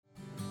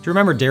Do you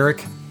remember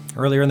Derek?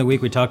 Earlier in the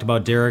week, we talked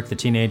about Derek, the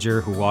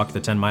teenager who walked the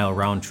 10-mile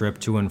round trip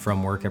to and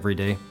from work every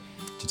day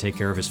to take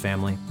care of his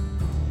family.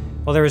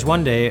 Well, there was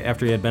one day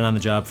after he had been on the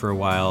job for a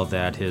while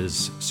that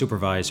his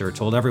supervisor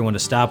told everyone to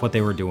stop what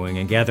they were doing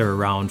and gather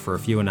around for a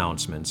few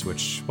announcements,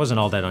 which wasn't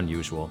all that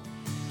unusual.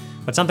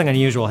 But something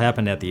unusual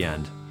happened at the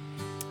end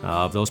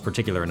of those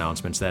particular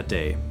announcements that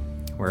day,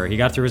 where he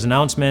got through his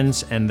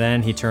announcements and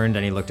then he turned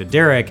and he looked at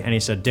Derek and he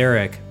said,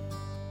 "Derek,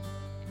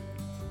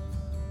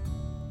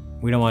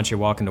 we don't want you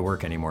walking to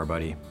work anymore,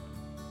 buddy."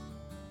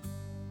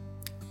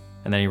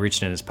 And then he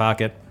reached in his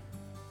pocket,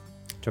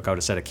 took out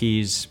a set of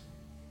keys,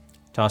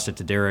 tossed it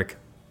to Derek,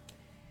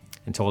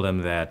 and told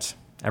him that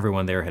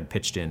everyone there had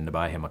pitched in to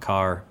buy him a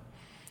car,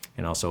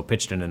 and also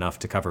pitched in enough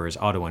to cover his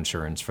auto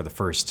insurance for the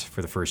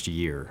first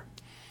year.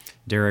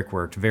 Derek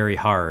worked very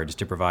hard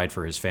to provide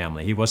for his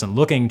family. He wasn't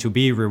looking to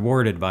be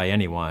rewarded by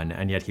anyone,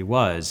 and yet he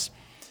was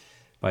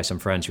by some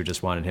friends who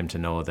just wanted him to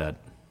know that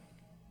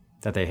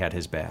they had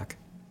his back,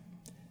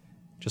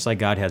 just like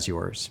God has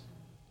yours.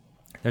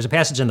 There's a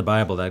passage in the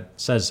Bible that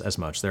says as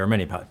much. There are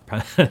many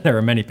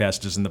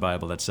passages in the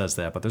Bible that says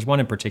that, but there's one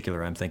in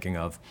particular I'm thinking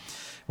of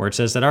where it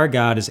says that our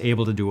God is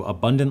able to do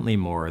abundantly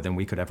more than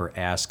we could ever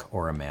ask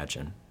or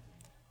imagine.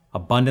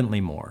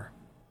 Abundantly more.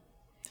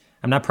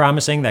 I'm not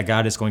promising that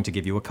God is going to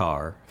give you a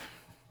car,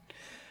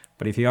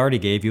 but if he already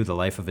gave you the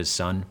life of his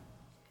son,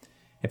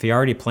 if he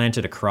already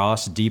planted a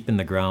cross deep in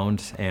the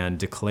ground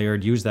and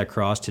used that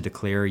cross to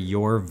declare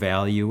your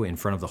value in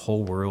front of the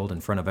whole world, in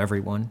front of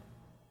everyone,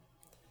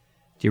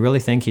 do you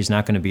really think he's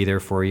not going to be there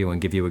for you and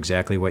give you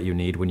exactly what you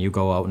need when you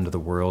go out into the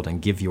world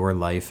and give your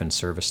life in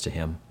service to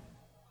him?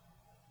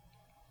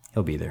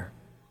 He'll be there.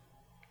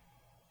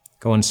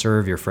 Go and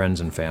serve your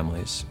friends and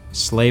families.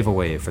 Slave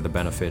away for the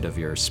benefit of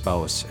your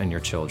spouse and your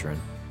children.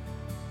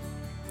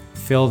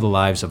 Fill the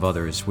lives of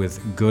others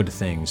with good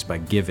things by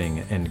giving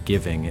and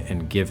giving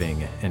and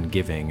giving and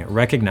giving,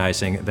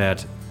 recognizing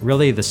that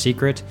really the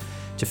secret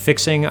to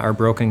fixing our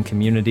broken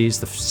communities,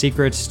 the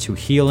secret to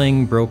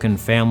healing broken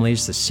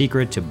families, the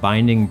secret to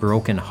binding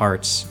broken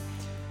hearts,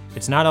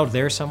 it's not out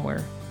there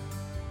somewhere.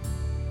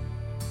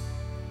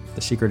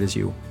 The secret is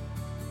you.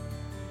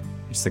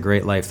 It's the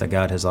great life that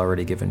God has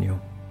already given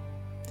you.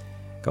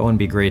 Go and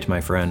be great,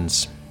 my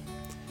friends,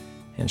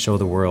 and show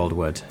the world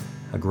what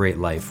a great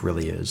life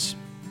really is.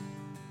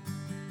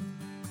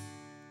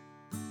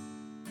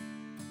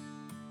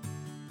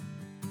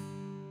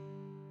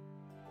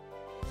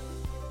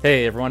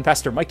 Hey everyone,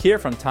 Pastor Mike here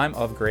from Time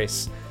of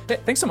Grace. Hey,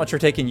 thanks so much for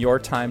taking your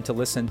time to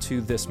listen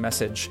to this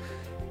message.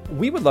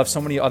 We would love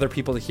so many other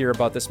people to hear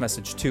about this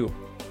message too.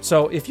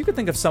 So if you could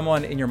think of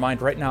someone in your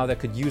mind right now that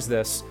could use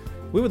this,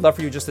 we would love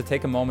for you just to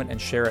take a moment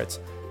and share it.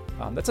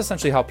 That's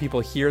essentially how people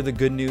hear the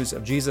good news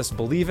of Jesus,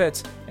 believe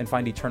it, and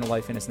find eternal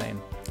life in his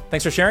name.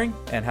 Thanks for sharing,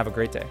 and have a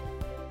great day.